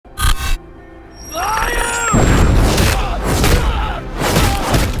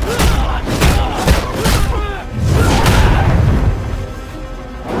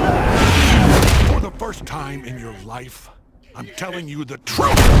life. I'm telling you the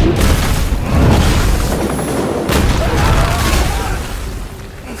truth!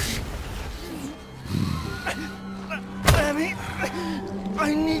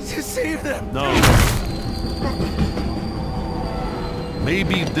 I need to save them! No.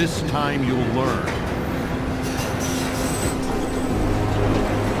 Maybe this time you'll learn.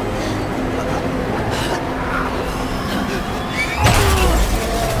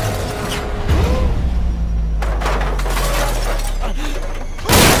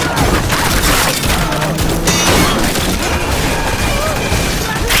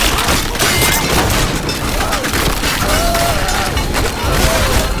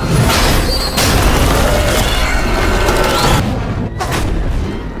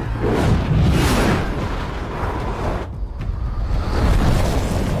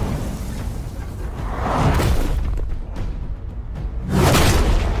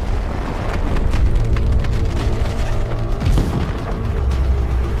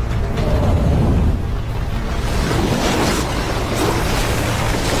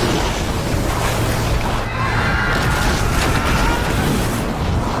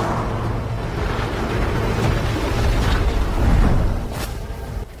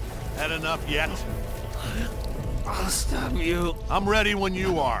 Had enough yet? I'll stop you. I'm ready when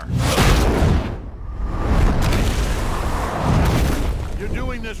you are. You're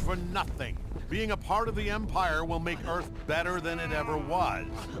doing this for nothing. Being a part of the Empire will make Earth better than it ever was.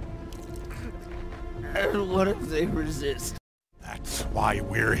 And what if they resist? That's why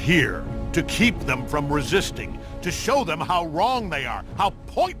we're here. To keep them from resisting. To show them how wrong they are. How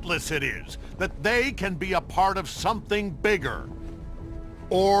pointless it is. That they can be a part of something bigger.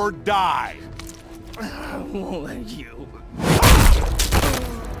 Or die. I won't let you.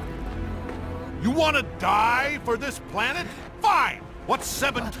 You want to die for this planet? Fine! What's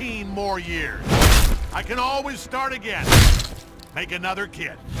 17 more years? I can always start again. Make another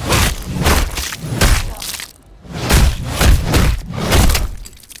kid.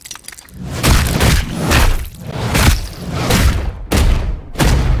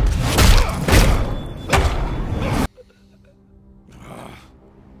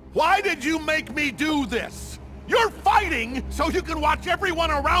 Why did you make me do this? You're fighting so you can watch everyone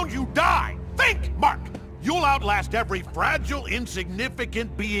around you die! Think, Mark! You'll outlast every fragile,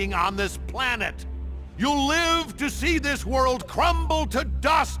 insignificant being on this planet. You'll live to see this world crumble to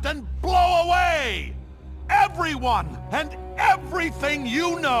dust and blow away! Everyone and everything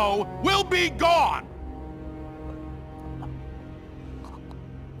you know will be gone!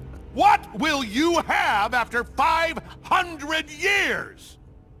 What will you have after 500 years?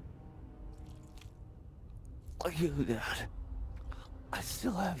 You, Dad. I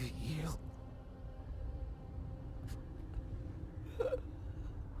still have you.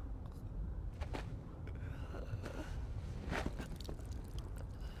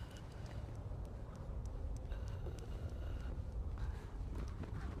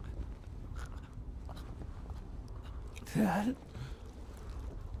 Dad?